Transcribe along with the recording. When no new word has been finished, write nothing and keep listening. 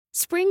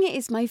Spring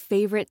is my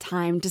favorite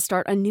time to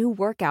start a new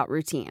workout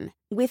routine.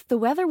 With the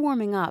weather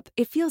warming up,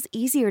 it feels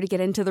easier to get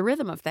into the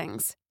rhythm of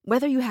things.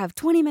 Whether you have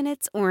 20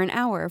 minutes or an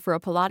hour for a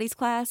Pilates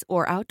class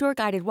or outdoor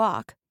guided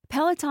walk,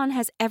 Peloton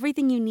has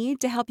everything you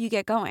need to help you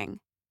get going.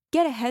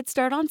 Get a head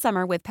start on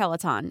summer with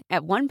Peloton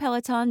at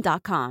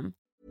onepeloton.com.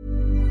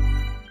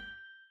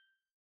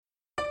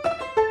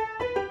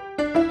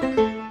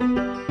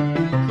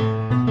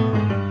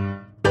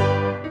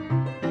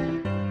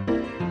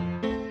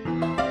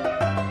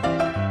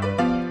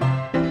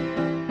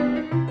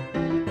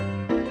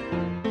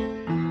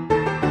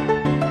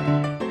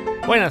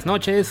 Buenas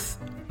noches,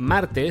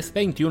 martes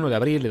 21 de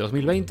abril de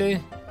 2020,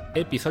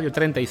 episodio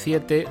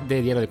 37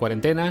 de Diario de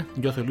Cuarentena.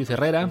 Yo soy Luis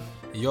Herrera.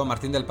 Y yo,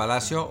 Martín del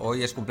Palacio.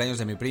 Hoy es cumpleaños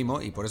de mi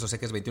primo y por eso sé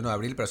que es 21 de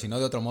abril, pero si no,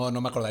 de otro modo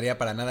no me acordaría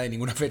para nada de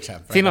ninguna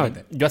fecha. Sí, no,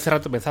 yo hace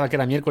rato pensaba que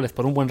era miércoles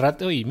por un buen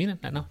rato y miren,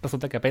 no,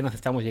 resulta que apenas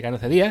estamos llegando a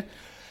ese día.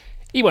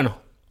 Y bueno,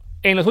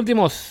 en los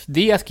últimos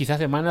días, quizás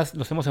semanas,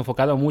 nos hemos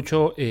enfocado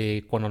mucho,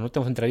 cuando no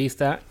tenemos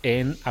entrevista,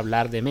 en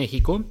hablar de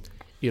México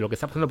y de lo que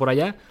está pasando por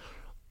allá.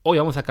 Hoy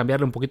vamos a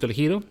cambiarle un poquito el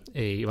giro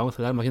y vamos a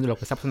hablar más bien de lo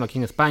que está pasando aquí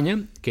en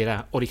España, que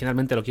era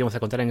originalmente lo que íbamos a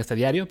contar en este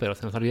diario, pero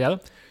se nos ha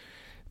olvidado.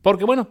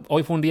 Porque bueno,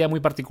 hoy fue un día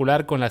muy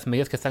particular con las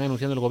medidas que están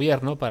anunciando el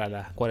gobierno para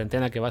la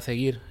cuarentena que va a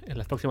seguir en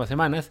las próximas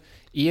semanas.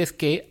 Y es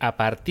que a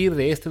partir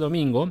de este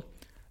domingo,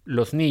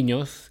 los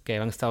niños que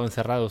han estado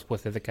encerrados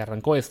pues desde que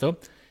arrancó esto,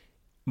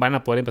 van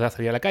a poder empezar a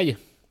salir a la calle.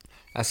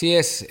 Así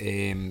es,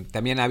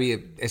 también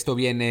esto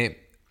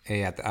viene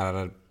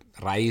a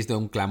raíz de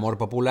un clamor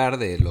popular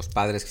de los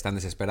padres que están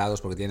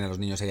desesperados porque tienen a los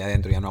niños ahí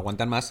adentro y ya no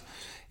aguantan más.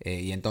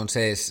 Y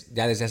entonces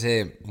ya desde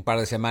hace un par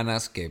de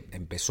semanas que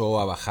empezó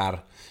a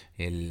bajar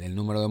el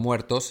número de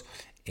muertos,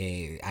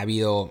 ha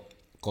habido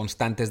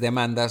constantes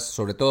demandas,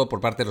 sobre todo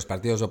por parte de los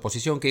partidos de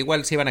oposición, que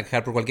igual se iban a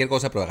quejar por cualquier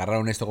cosa, pero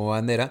agarraron esto como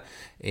bandera,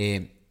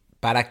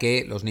 para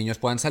que los niños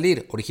puedan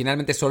salir.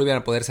 Originalmente solo iban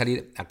a poder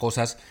salir a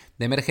cosas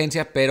de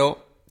emergencia,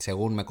 pero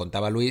según me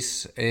contaba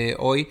Luis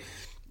hoy,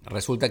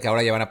 resulta que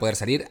ahora ya van a poder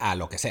salir a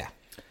lo que sea.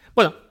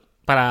 Bueno,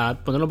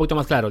 para ponerlo un poquito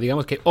más claro,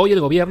 digamos que hoy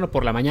el gobierno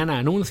por la mañana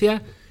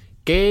anuncia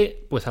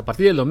que pues a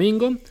partir del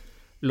domingo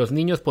los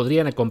niños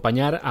podrían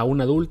acompañar a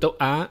un adulto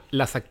a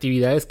las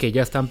actividades que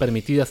ya están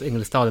permitidas en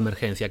el estado de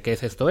emergencia. ¿Qué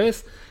es esto?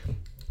 Es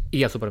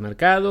ir al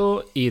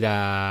supermercado, ir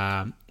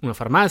a una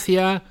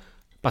farmacia,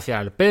 pasear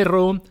al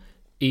perro,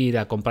 ir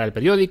a comprar el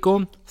periódico.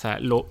 O sea,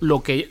 lo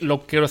que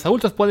los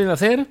adultos pueden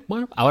hacer,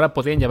 bueno, ahora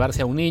podrían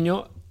llevarse a un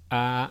niño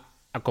a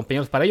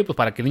acompañarlos para ello, pues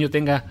para que el niño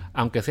tenga,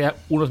 aunque sea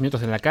unos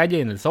minutos en la calle,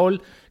 en el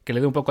sol, que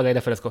le dé un poco de aire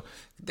fresco.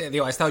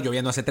 Ha estado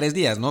lloviendo hace 3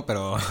 días, ¿no?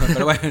 Pero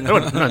bueno. Pero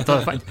bueno, no en toda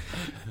España.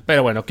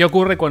 Pero bueno, ¿qué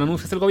ocurre cuando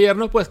anuncias el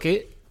gobierno? Pues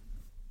que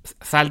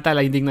salta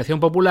la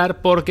indignación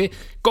popular porque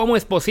 ¿cómo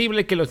es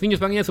posible que los niños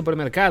van a ir al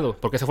supermercado?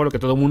 Porque eso fue lo que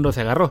todo el mundo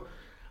se agarró.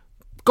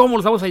 ¿Cómo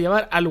los vamos a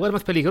llevar al lugar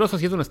más peligroso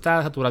si eso no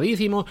está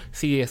saturadísimo?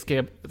 Si es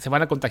que se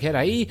van a contagiar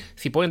ahí,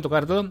 si pueden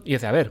tocar todo. Y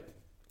dice, a ver,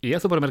 ir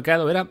al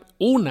supermercado era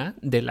una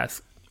de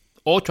las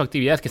 8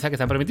 actividades que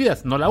están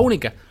permitidas, no la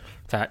única.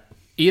 O sea,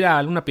 ir a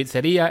alguna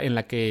pizzería en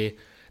la que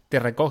te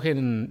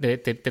recogen,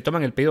 te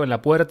toman el pedido en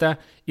la puerta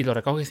y lo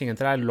recogen sin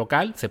entrar al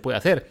local, se puede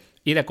hacer.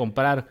 Ir a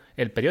comprar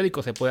el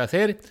periódico se puede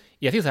hacer.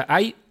 Y así, o sea,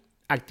 hay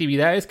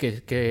actividades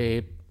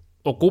que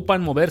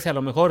ocupan moverse a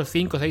lo mejor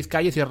 5 o 6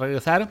 calles y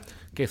regresar,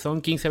 que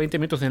son 15 a 20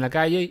 minutos en la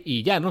calle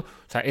y ya, ¿no?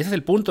 O sea, ese es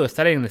el punto de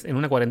estar en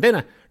una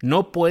cuarentena.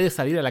 No puedes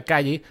salir a la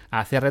calle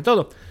a hacer de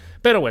todo.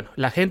 Pero bueno,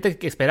 la gente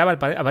que esperaba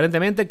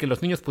aparentemente que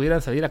los niños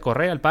pudieran salir a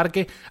correr al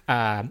parque,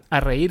 a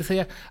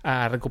reírse,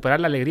 a recuperar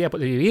la alegría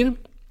de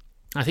vivir,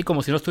 así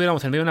como si no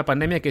estuviéramos en medio de una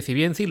pandemia que si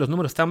bien sí los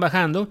números están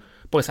bajando,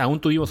 pues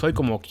aún tuvimos hoy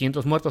como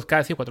 500 muertos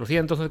casi,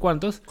 400, no sé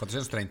cuántos.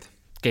 430.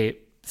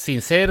 Que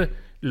sin ser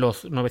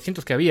los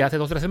 900 que había hace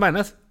 2 o 3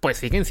 semanas, pues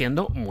siguen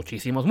siendo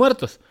muchísimos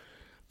muertos.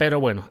 Pero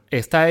bueno,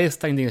 está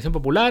esta indignación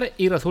popular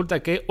y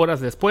resulta que horas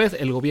después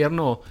el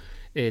gobierno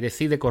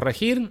decide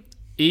corregir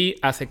y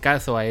hace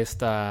caso a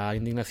esta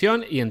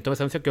indignación y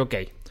entonces anuncia que ok,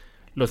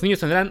 los niños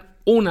tendrán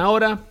 1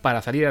 hora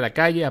para salir a la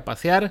calle a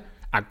pasear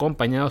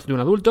acompañados de un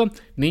adulto.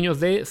 Niños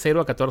de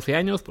 0 a 14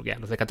 años, porque ya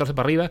los de 14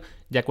 para arriba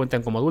ya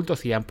cuentan como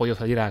adultos y han podido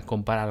salir a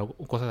comprar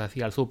cosas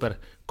así al súper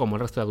como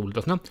el resto de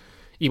adultos, ¿no?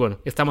 Y bueno,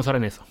 estamos ahora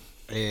en eso.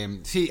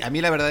 Sí, a mí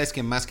la verdad es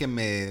que más que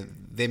me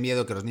dé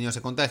miedo que los niños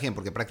se contagien,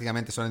 porque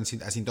prácticamente son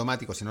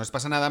asintomáticos y no les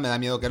pasa nada, me da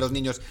miedo que los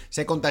niños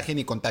se contagien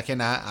y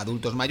contagien a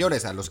adultos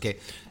mayores, a los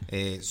que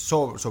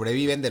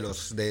sobreviven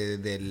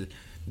del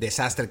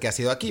desastre que ha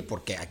sido aquí,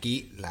 porque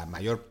aquí la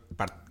mayor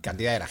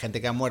cantidad de la gente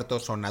que ha muerto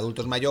son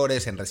adultos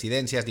mayores en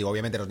residencias. Digo,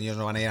 obviamente los niños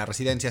no van a ir a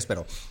residencias,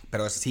 pero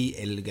sí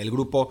el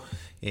grupo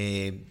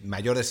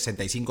mayor de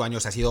 65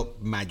 años ha sido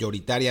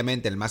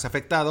mayoritariamente el más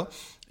afectado.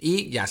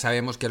 Y ya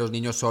sabemos que los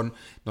niños son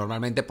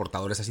normalmente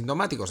portadores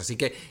asintomáticos, así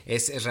que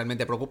es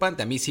realmente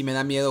preocupante. A mí sí me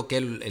da miedo que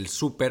el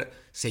súper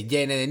se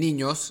llene de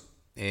niños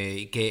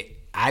y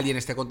que alguien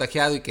esté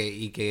contagiado y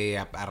que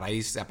a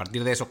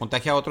partir de eso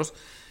contagie a otros.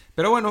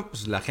 Pero bueno,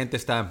 pues la gente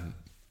está...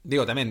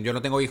 Digo, también yo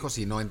no tengo hijos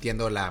y no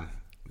entiendo la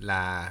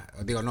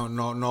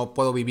no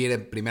puedo vivir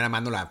en primera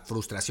mano la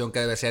frustración que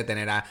debe ser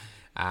tener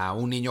a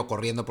un niño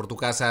corriendo por tu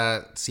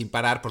casa sin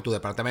parar, por tu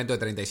departamento de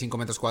 35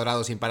 metros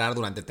cuadrados sin parar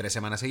durante 3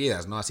 semanas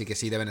seguidas, ¿no? Así que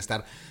sí deben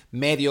estar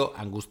medio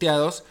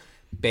angustiados,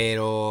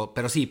 pero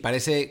sí,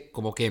 parece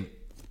como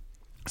que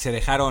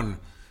se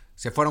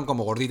fueron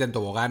como gordita en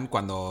tobogán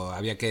cuando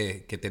había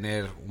que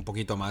tener un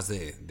poquito más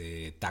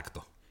de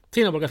tacto.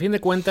 Sí, no, porque a fin de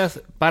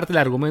cuentas parte del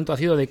argumento ha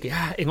sido de que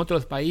en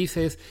otros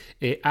países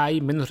hay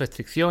menos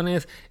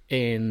restricciones,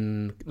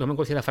 no me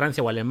acuerdo si era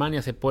Francia o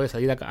Alemania, se puede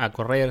salir a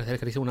correr, hacer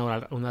ejercicio una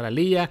hora al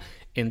día,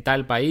 en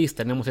tal país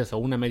tenemos eso,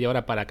 una media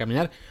hora para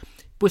caminar.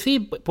 Pues sí,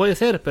 puede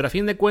ser, pero a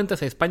fin de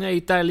cuentas España e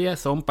Italia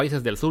son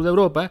países del sur de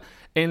Europa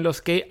en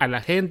los que a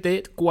la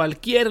gente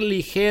cualquier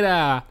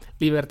ligera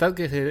libertad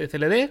que se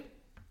le dé,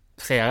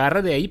 se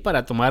agarra de ahí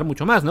para tomar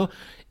mucho más, ¿no?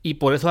 Y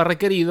por eso ha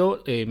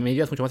requerido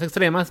medidas mucho más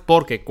extremas,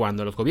 porque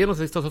cuando los gobiernos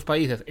de estos dos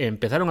países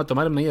empezaron a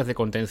tomar medidas de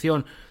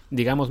contención,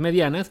 digamos,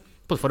 medianas,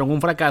 pues fueron un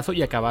fracaso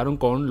y acabaron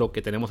con lo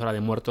que tenemos ahora de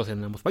muertos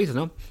en ambos países,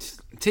 ¿no?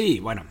 Sí,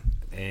 bueno,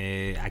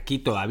 aquí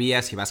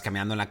todavía si vas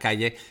caminando en la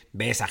calle,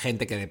 ves a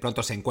gente que de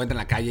pronto se encuentra en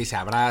la calle y se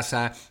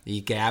abraza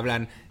y que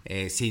hablan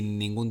sin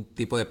ningún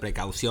tipo de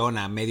precaución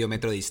a medio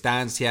metro de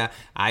distancia.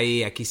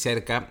 Hay aquí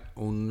cerca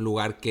un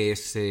lugar que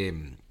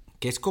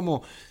es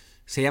como...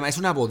 es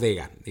una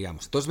bodega,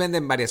 digamos. Entonces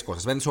venden varias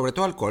cosas. Venden sobre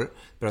todo alcohol,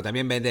 pero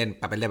también venden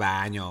papel de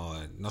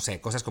baño, no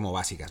sé, cosas como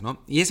básicas,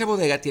 ¿no? Y esa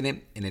bodega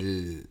tiene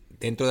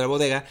dentro de la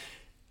bodega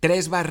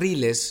 3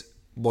 barriles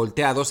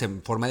volteados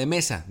en forma de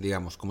mesa,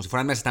 digamos. Como si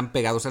fueran mesas, están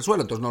pegados al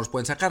suelo, entonces no los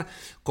pueden sacar.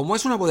 Como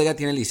es una bodega,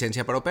 tienen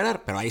licencia para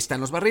operar, pero ahí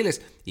están los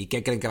barriles. ¿Y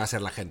qué creen que va a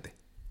hacer la gente?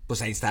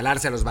 Pues a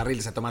instalarse a los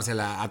barriles, a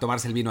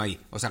tomarse el vino ahí.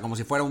 O sea, como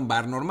si fuera un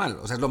bar normal.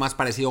 O sea, es lo más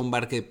parecido a un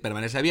bar que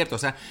permanece abierto. O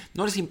sea,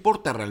 no les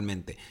importa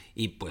realmente.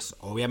 Y pues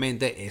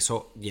obviamente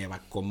eso lleva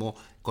como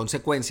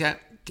consecuencia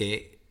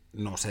que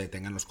no se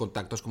detengan los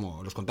contagios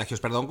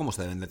como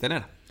se deben de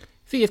tener.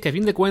 Sí, es que a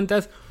fin de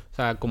cuentas, o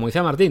sea, como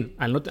decía Martín,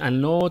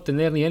 al no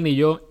tener ni él ni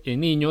yo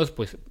niños,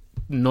 pues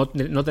no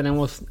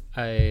tenemos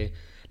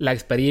la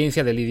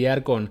experiencia de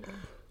lidiar con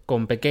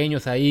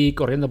pequeños ahí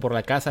corriendo por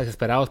la casa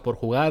desesperados por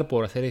jugar,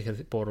 por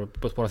hacer por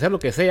hacer lo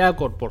que sea,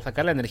 por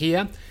sacar la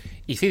energía.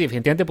 Y sí,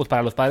 definitivamente pues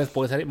para los padres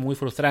puede ser muy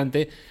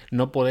frustrante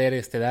no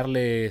poder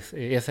darles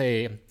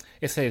ese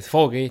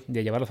desfogue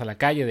de llevarlos a la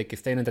calle, de que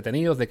estén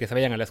entretenidos, de que se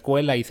vayan a la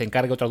escuela y se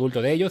encargue otro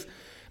adulto de ellos.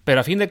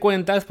 Pero a fin de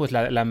cuentas, pues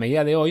la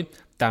medida de hoy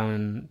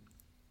tan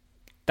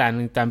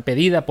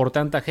pedida por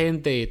tanta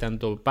gente,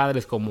 tanto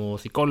padres como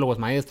psicólogos,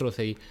 maestros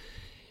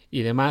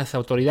y demás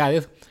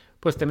autoridades,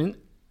 pues también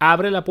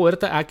abre la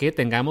puerta a que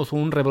tengamos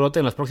un rebrote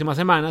en las próximas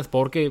semanas,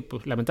 porque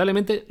pues,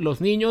 lamentablemente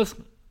los niños,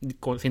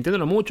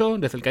 sintiéndolo mucho,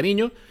 desde el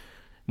cariño,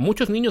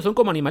 muchos niños son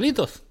como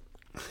animalitos.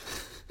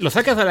 Los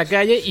sacas a la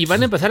calle y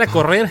van a empezar a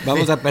correr.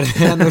 Vamos a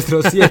perder a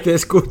nuestros 7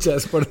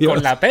 escuchas, por Dios.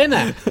 Con la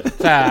pena.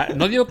 O sea,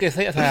 no digo que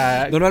sea... O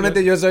sea,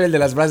 normalmente yo soy el de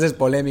las frases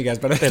polémicas,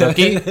 pero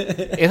aquí,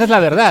 esa es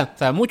la verdad. O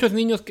sea, muchos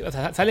niños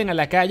salen a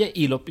la calle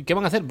y ¿qué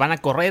van a hacer? Van a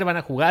correr, van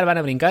a jugar, van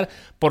a brincar,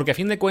 porque a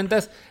fin de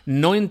cuentas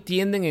no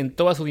entienden en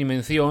toda su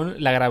dimensión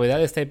la gravedad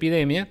de esta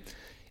epidemia.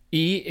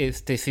 Y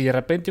si de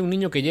repente un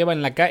niño que lleva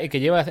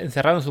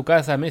encerrado en su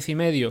casa mes y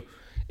medio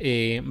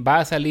va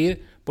a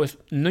salir... pues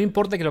no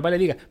importa que el papá le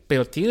diga,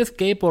 pero tienes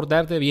que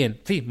portarte bien.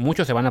 Sí,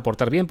 muchos se van a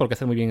portar bien porque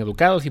están muy bien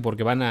educados y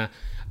porque van a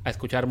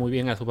escuchar muy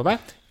bien a su papá.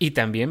 Y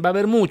también va a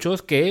haber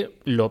muchos que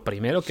lo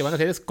primero que van a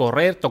hacer es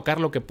correr, tocar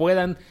lo que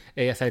puedan,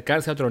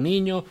 acercarse a otro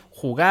niño,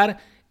 jugar.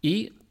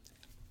 Y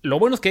lo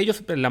bueno es que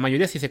ellos, la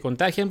mayoría, si se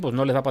contagian, pues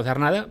no les va a pasar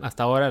nada.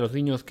 Hasta ahora los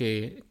niños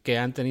que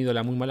han tenido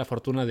la muy mala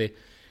fortuna de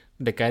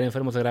caer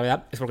enfermos de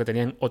gravedad es porque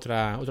tenían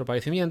otro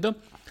padecimiento.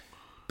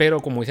 Pero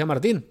como decía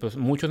Martín, pues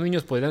muchos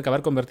niños podrían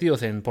acabar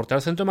convertidos en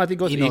portadores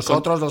sintomáticos. Y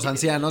nosotros, los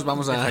ancianos,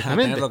 vamos a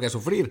tener lo que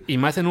sufrir. Y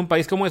más en un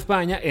país como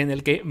España, en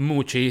el que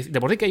de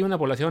por sí que hay una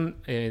población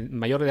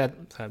mayor de edad,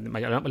 o sea,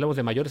 hablamos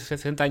de mayores de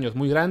 60 años,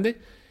 muy grande.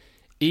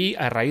 Y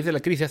a raíz de la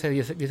crisis hace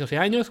 10 o 12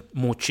 años,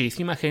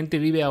 muchísima gente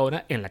vive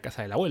ahora en la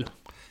casa del abuelo.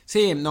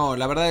 Sí, no,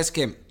 la verdad es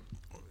que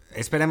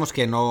esperemos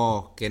que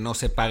no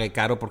se pague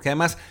caro, porque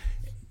además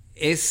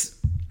es...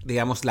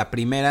 digamos, la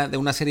primera de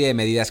una serie de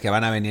medidas que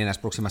van a venir en las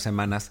próximas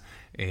semanas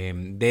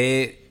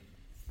de,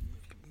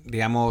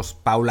 digamos,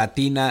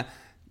 paulatina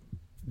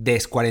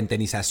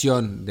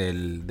descuarentenización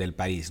del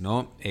país,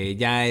 ¿no?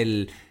 Ya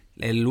el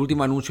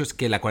último anuncio es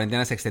que la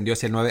cuarentena se extendió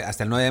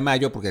hasta el 9 de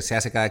mayo porque se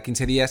hace cada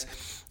 15 días,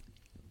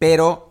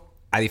 pero...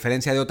 a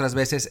diferencia de otras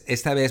veces,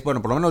 esta vez,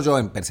 bueno, por lo menos yo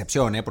en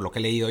percepción, por lo que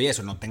he leído y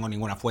eso, no tengo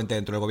ninguna fuente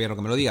dentro del gobierno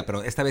que me lo diga,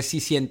 pero esta vez sí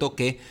siento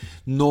que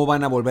no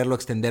van a volverlo a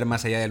extender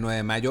más allá del 9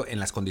 de mayo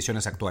en las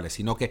condiciones actuales,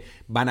 sino que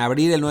van a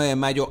abrir el 9 de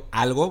mayo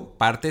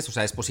partes, o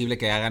sea, es posible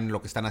que hagan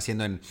lo que están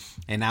haciendo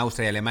en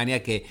Austria y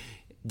Alemania, que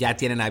ya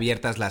tienen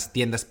abiertas las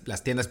tiendas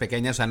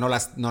pequeñas, o sea,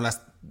 no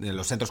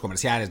los centros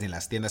comerciales ni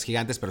las tiendas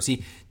gigantes, pero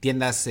sí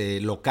tiendas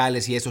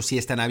locales y eso sí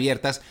están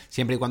abiertas,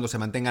 siempre y cuando se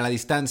mantenga la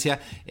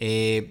distancia,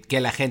 que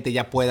la gente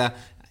ya pueda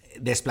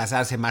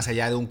desplazarse más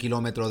allá de 1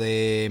 kilómetro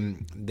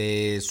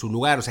de su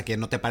lugar, o sea, que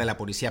no te pare la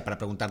policía para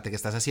preguntarte qué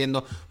estás haciendo.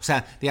 O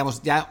sea,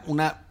 digamos, ya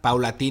una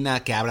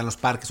paulatina que abran los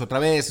parques otra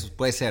vez,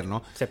 puede ser,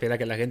 ¿no? Se espera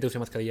que la gente use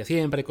mascarilla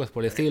siempre, cosas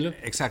por el estilo.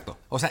 Exacto.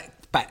 O sea,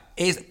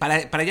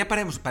 para allá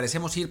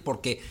parecemos ir,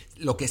 porque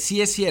lo que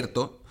sí es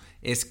cierto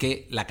es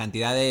que la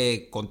cantidad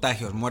de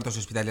contagios, muertos y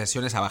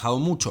hospitalizaciones ha bajado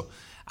mucho.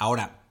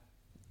 Ahora,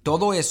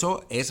 todo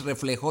eso es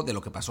reflejo de lo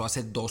que pasó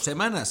hace 2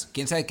 semanas.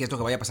 ¿Quién sabe qué es lo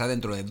que vaya a pasar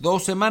dentro de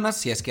 2 semanas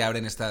si es que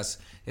abren estas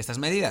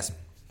medidas?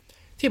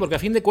 Sí, porque a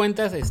fin de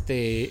cuentas,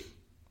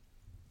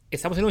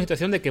 estamos en una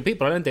situación de que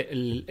probablemente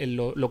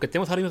lo que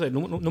tenemos ahora mismo del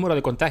número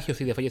de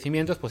contagios y de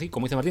fallecimientos, pues sí,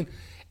 como dice Martín,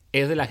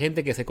 es de la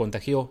gente que se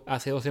contagió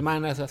hace 2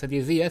 semanas, hace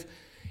 10 días,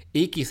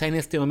 y quizá en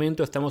este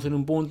momento estamos en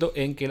un punto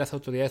en que las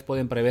autoridades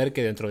pueden prever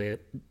que dentro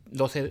de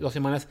 2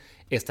 semanas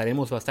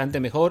estaremos bastante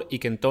mejor y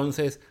que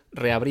entonces,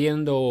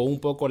 reabriendo un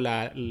poco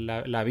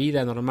la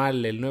vida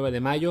normal el 9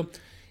 de mayo,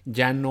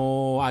 ya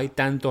no hay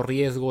tanto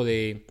riesgo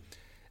de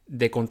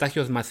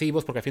contagios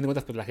masivos, porque a fin de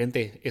cuentas pues la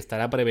gente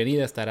estará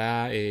prevenida,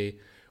 estará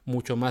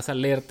mucho más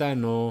alerta,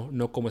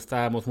 no como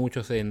estábamos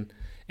muchos en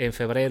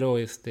febrero,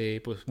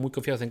 pues muy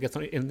confiados en que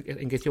esto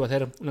iba a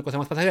ser una cosa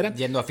más pasajera.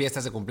 Yendo a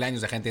fiestas de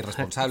cumpleaños de gente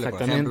irresponsable,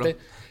 exactamente, por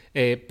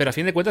ejemplo. Pero a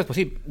fin de cuentas, pues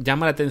sí,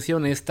 llama la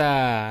atención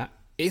esta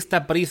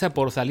prisa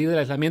por salir del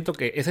aislamiento,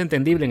 que es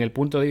entendible en el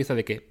punto de vista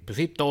de que, pues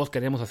sí, todos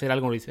queremos hacer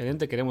algo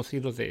diferente, queremos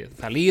irnos de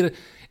salir,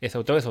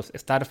 sobre todo eso,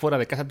 estar fuera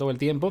de casa todo el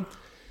tiempo.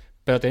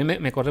 Pero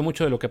también me acordé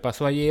mucho de lo que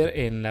pasó ayer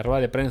en la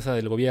rueda de prensa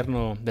del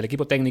gobierno, del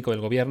equipo técnico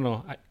del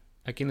gobierno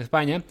aquí en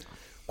España,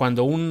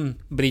 cuando un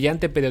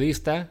brillante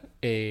periodista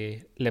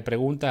le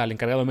pregunta al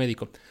encargado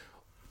médico,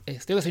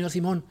 oiga, señor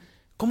Simón,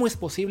 ¿cómo es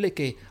posible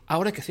que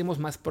ahora que hacemos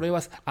más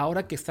pruebas,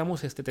 ahora que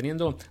estamos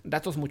teniendo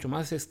datos mucho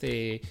más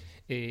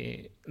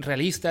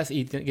realistas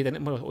y que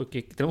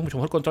tenemos mucho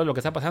mejor control de lo que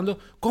está pasando,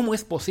 ¿cómo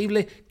es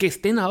posible que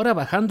estén ahora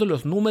bajando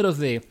los números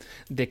de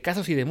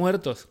casos y de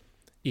muertos?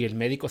 Y el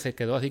médico se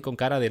quedó así con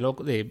cara de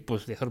loco, de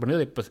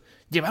sorprendido, pues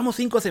llevamos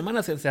 5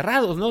 semanas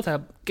encerrados, ¿no? O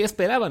sea, ¿qué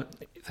esperaban?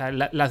 O sea,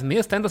 las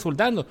medidas están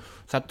resultando.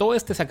 O sea, todo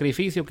este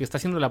sacrificio que está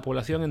haciendo la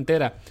población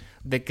entera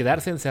de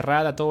quedarse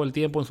encerrada todo el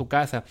tiempo en su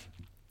casa,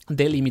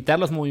 de limitar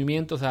los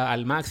movimientos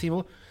al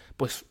máximo,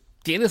 pues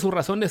tiene su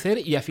razón de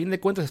ser y a fin de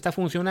cuentas está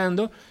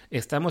funcionando.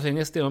 Estamos en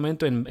este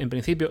momento, en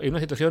principio, en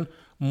una situación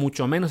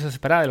mucho menos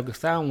desesperada de lo que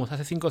estábamos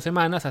hace 5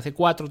 semanas, hace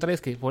 4 o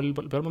 3, que fue el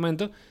peor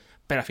momento.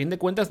 Pero a fin de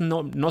cuentas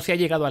no se ha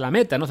llegado a la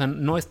meta, ¿no? O sea,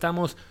 no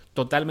estamos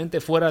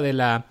totalmente fuera de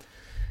la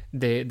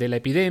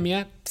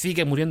epidemia,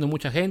 sigue muriendo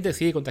mucha gente,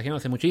 sigue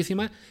contagiándose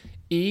muchísima,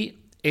 y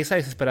esa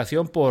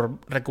desesperación por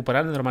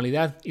recuperar la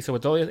normalidad, y sobre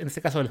todo en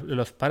este caso de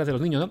los padres de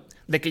los niños, ¿no?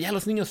 De que ya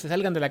los niños se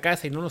salgan de la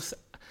casa y no nos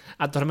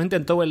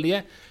atormenten todo el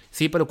día,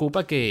 sí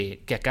preocupa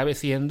que acabe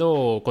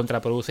siendo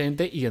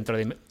contraproducente y dentro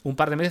de un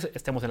par de meses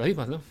estemos en las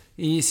mismas, ¿no?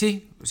 Y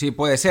sí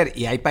puede ser.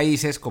 Y hay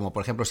países como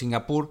por ejemplo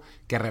Singapur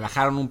que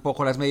relajaron un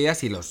poco las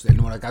medidas y el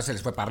número de casos se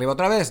les fue para arriba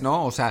otra vez,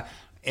 ¿no? O sea,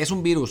 es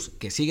un virus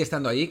que sigue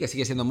estando ahí, que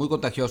sigue siendo muy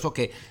contagioso,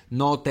 que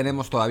no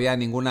tenemos todavía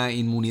ninguna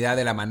inmunidad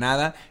de la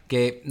manada,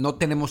 que no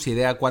tenemos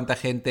idea cuánta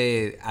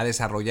gente ha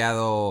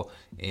desarrollado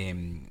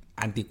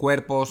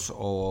anticuerpos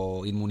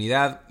o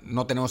inmunidad.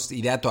 No tenemos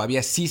idea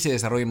todavía si se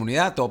desarrolla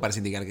inmunidad. Todo parece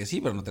indicar que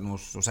sí, pero no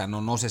tenemos, o sea,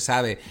 no se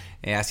sabe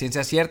a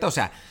ciencia cierta. O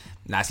sea,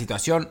 la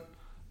situación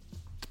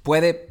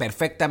puede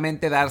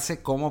perfectamente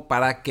darse como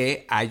para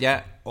que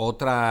haya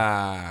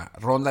otra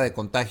ronda de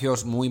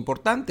contagios muy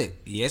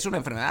importante. Y es una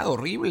enfermedad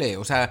horrible.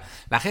 O sea,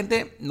 la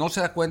gente no se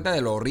da cuenta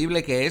de lo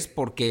horrible que es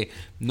porque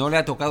no le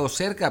ha tocado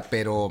cerca,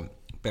 pero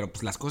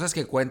pues las cosas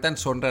que cuentan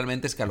son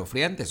realmente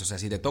escalofriantes. O sea,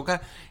 si te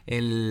toca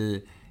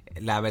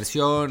la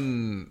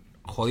versión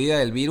jodida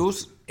del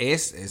virus,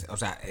 es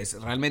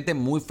realmente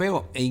muy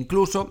feo. E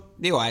incluso,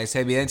 digo, es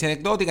evidencia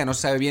anecdótica, no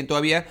se sabe bien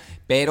todavía,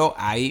 pero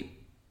hay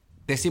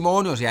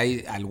testimonios y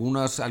hay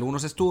algunos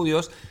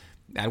estudios,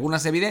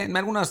 algunos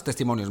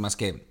testimonios más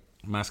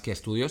que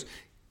estudios,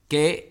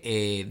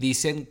 que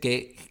dicen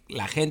que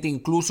la gente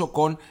incluso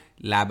con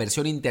la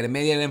versión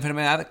intermedia de la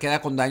enfermedad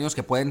queda con daños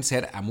que pueden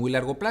ser a muy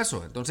largo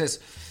plazo.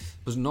 Entonces,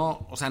 pues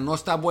no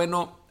está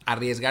bueno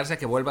arriesgarse a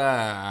que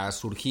vuelva a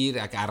surgir,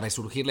 a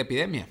resurgir la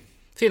epidemia.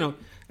 Sí, no.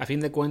 A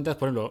fin de cuentas,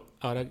 por ejemplo,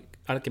 ahora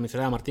que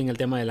mencionaba Martín el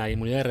tema de la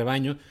inmunidad de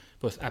rebaño,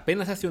 pues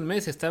apenas hace un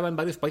mes estaban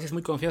varios países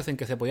muy confiados en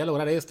que se podía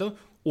lograr esto.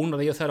 Uno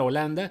de ellos era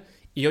Holanda,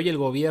 y hoy el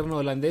gobierno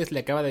holandés le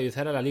acaba de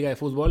avisar a la Liga de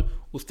Fútbol: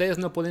 ustedes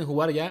no pueden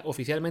jugar ya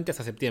oficialmente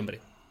hasta septiembre.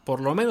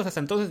 Por lo menos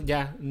hasta entonces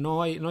ya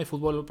no hay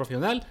fútbol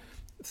profesional.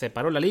 Se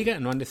paró la liga,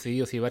 no han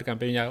decidido si va a haber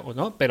campeón ya o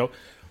no, pero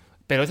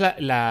es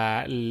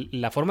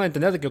la forma de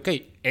entender de que, ok,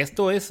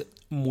 esto es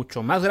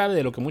mucho más grave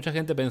de lo que mucha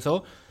gente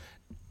pensó.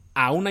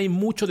 Aún hay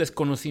mucho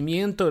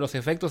desconocimiento de los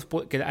efectos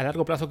a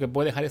largo plazo que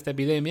puede dejar esta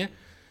epidemia.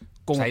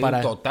 Como hay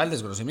un total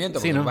desconocimiento,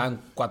 porque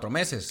van 4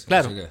 meses.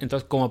 Claro,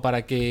 entonces como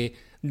para que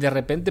de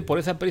repente por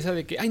esa prisa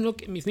de que, ay no,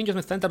 que mis niños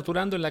me están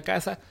torturando en la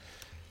casa,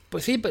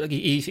 pues sí, pero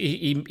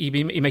y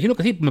me imagino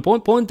que sí, me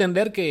puedo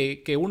entender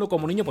que uno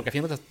como niño, porque al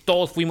final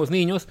todos fuimos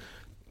niños,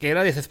 que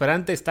era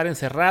desesperante estar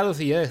encerrados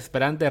y era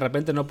desesperante de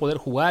repente no poder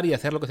jugar y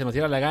hacer lo que se nos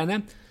diera la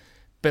gana.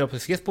 Pero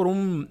pues si es por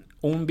un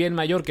bien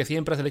mayor que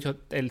siempre es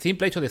el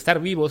simple hecho de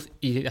estar vivos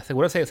y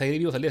asegurarse de salir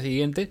vivos al día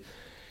siguiente,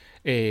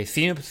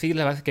 sí,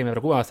 la verdad es que me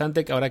preocupa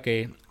bastante que ahora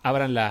que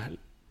abran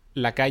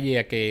la calle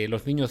a que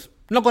los niños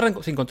no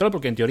corran sin control,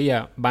 porque en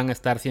teoría van a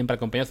estar siempre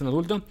acompañados de un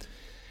adulto,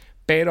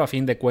 pero a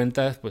fin de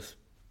cuentas, pues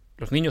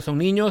los niños son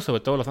niños,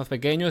 sobre todo los más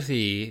pequeños,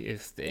 y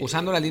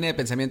usando la línea de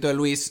pensamiento de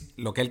Luis,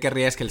 lo que él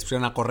querría es que les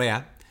pusieran una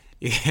correa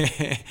y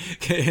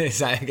que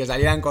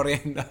salieran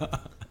corriendo.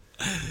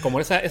 Como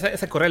esa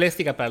correa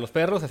elástica para los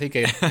perros, así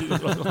que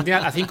los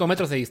tienen a 5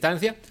 metros de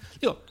distancia.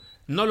 Digo,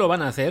 no lo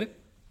van a hacer,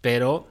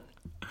 pero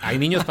hay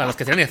niños para los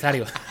que sea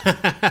necesario.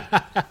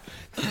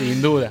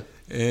 Sin duda.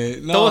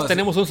 Todos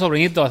tenemos un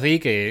sobrinito así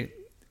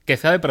que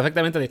sabe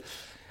perfectamente de...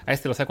 A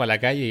lo saco a la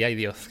calle y ay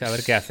Dios, a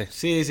ver qué hace.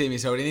 Sí, mi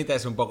sobrinita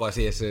es un poco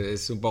así,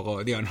 es un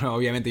poco... Digo, no,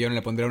 obviamente yo no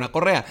le pondré una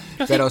correa,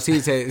 pero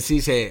sí,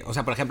 o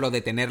sea, por ejemplo,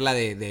 detenerla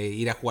de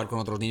ir a jugar con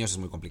otros niños es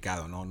muy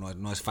complicado,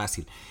 no es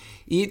fácil.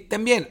 Y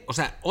también, o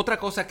sea, otra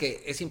cosa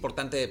que es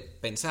importante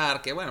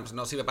pensar, que bueno, pues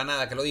no sirve para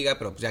nada que lo diga,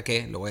 pero pues ya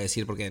que lo voy a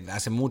decir porque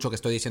hace mucho que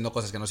estoy diciendo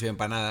cosas que no sirven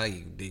para nada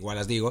y igual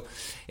las digo,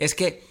 es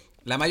que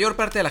la mayor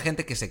parte de la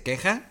gente que se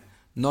queja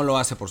no lo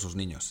hace por sus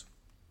niños,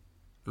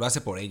 lo hace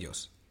por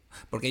ellos.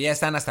 Porque ya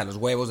están hasta los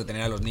huevos de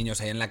tener a los niños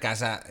ahí en la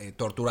casa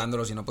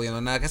torturándolos y no pudiendo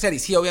nada que hacer. Y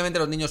sí, obviamente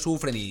los niños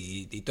sufren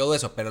y todo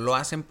eso, pero lo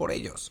hacen por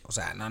ellos. O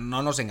sea,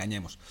 no nos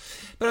engañemos.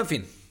 Pero en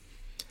fin,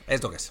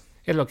 es lo que es.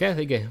 Es lo que es,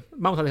 así que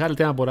vamos a dejar el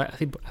tema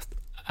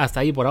hasta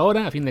ahí por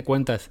ahora. A fin de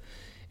cuentas,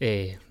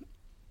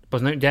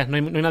 pues ya no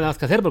hay nada más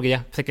que hacer porque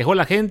ya se quejó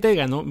la gente,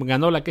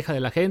 ganó la queja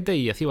de la gente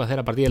y así va a ser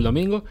a partir del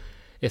domingo.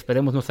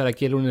 Esperemos no estar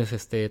aquí el lunes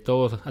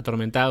todos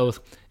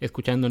atormentados,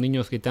 escuchando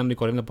niños gritando y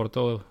corriendo por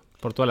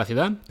toda la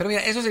ciudad. Pero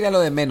mira, eso sería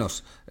lo de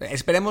menos.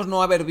 Esperemos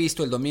no haber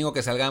visto el domingo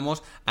que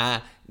salgamos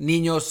a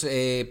niños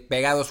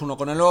pegados uno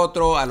con el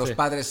otro, a los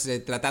padres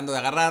tratando de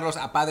agarrarlos,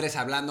 a padres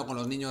hablando con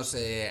los niños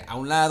a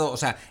un lado. O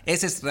sea,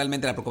 esa es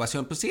realmente la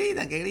preocupación. Pues sí,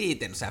 que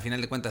griten. O sea, a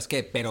final de cuentas,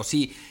 ¿qué? Pero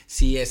sí,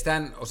 si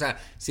están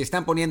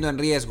poniendo en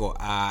riesgo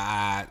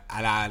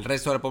al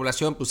resto de la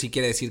población, pues sí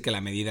quiere decir que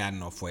la medida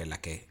no fue la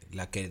que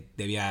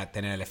debía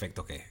tener el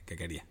efecto que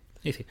quería.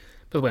 Y sí,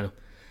 pues bueno.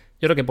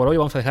 Yo creo que por hoy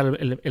vamos a dejar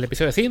el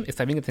episodio así.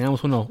 Está bien que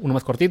tengamos uno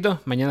más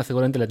cortito. Mañana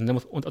seguramente le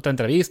tendremos otra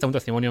entrevista, un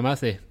testimonio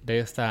más de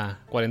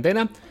esta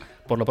cuarentena.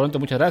 Por lo pronto,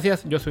 muchas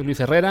gracias. Yo soy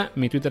Luis Herrera.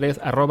 Mi Twitter es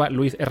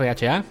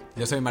 @LuisRHA.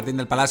 Yo soy Martín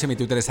del Palacio. Mi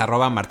Twitter es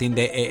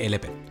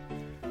 @MartinDelp.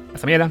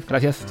 Hasta mañana.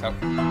 Gracias. Chao.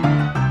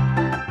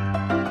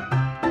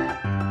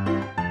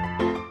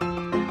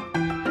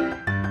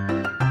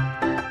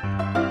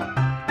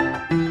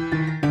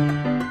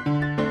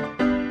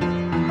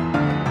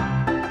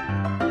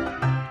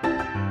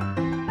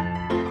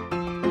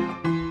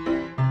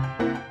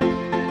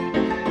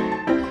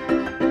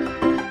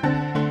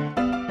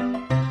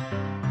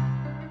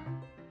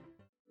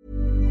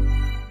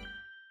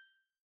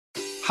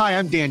 Hi,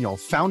 I'm Daniel,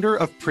 founder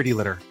of Pretty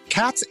Litter.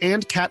 Cats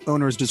and cat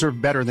owners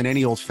deserve better than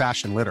any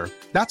old-fashioned litter.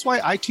 That's why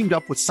I teamed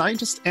up with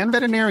scientists and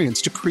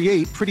veterinarians to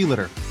create Pretty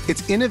Litter.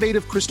 Its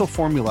innovative crystal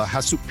formula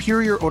has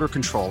superior odor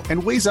control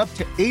and weighs up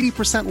to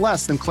 80%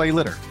 less than clay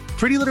litter.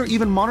 Pretty Litter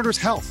even monitors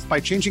health by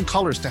changing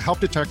colors to help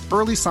detect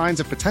early signs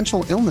of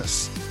potential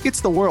illness.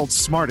 It's the world's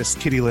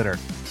smartest kitty litter.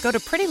 Go to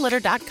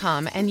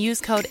prettylitter.com and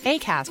use code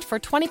ACAST for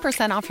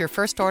 20% off your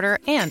first order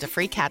and a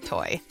free cat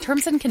toy.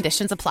 Terms and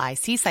conditions apply.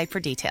 See site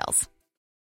for details.